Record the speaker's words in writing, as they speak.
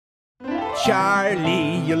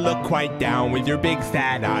Charlie, you look quite down with your big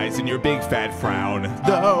sad eyes and your big fat frown.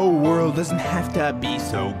 The world doesn't have to be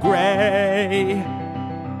so gray.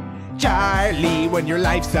 Charlie, when your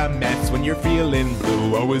life's a mess, when you're feeling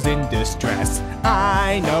blue, always in distress,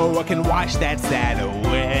 I know I can wash that sad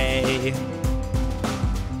away.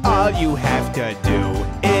 All you have to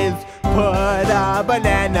do is put a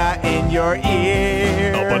banana in your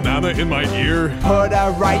ear. A banana in my ear? Put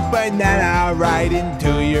a ripe banana right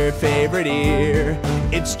into your favorite ear.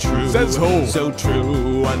 It's true, Says who? so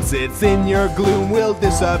true. Once it's in your gloom, will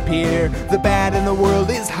disappear. The bad in the world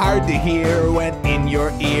is hard to hear when in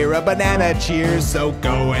your ear a banana cheers. So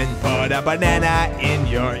go and put a banana in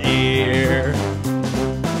your ear.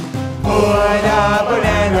 Put a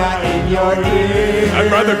banana in your ear.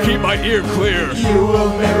 I'd rather keep my ear clear. You will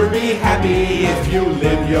never be happy if you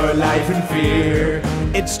live your life in fear.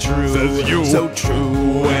 It's true, Says you. so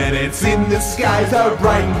true. When it's in the skies are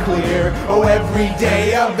bright and clear. Oh, every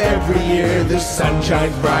day of every year the sun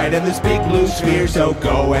shines bright in this big blue sphere. So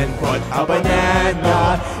go and put a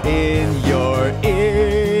banana in your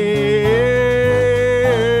ear.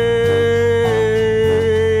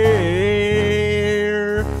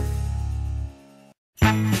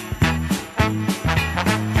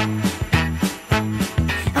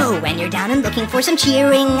 When you're down and looking for some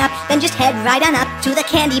cheering up, then just head right on up to the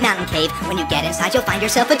Candy Mountain Cave. When you get inside, you'll find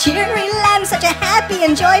yourself a cheery land, such a happy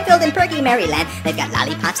and joy-filled and perky merry land. They've got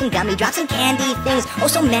lollipops and gummy drops and candy things, oh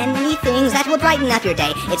so many things that will brighten up your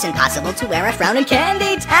day. It's impossible to wear a frown in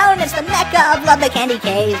Candy Town. It's the mecca of love, the Candy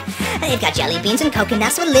Cave. They've got jelly beans and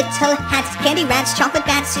coconuts with little hats, candy rats, chocolate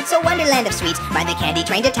bats. It's a wonderland of sweets. Ride the candy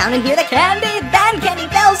train to town and hear the candy band. Candy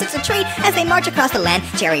bells, it's a treat as they march across the land.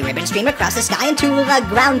 Cherry ribbons stream across the sky and to the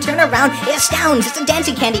ground. Turn around, it astounds, it's a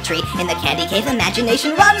dancing candy tree. In the Candy Cave,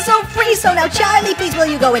 imagination runs so free. So now, Charlie, please will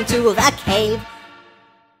you go into the cave?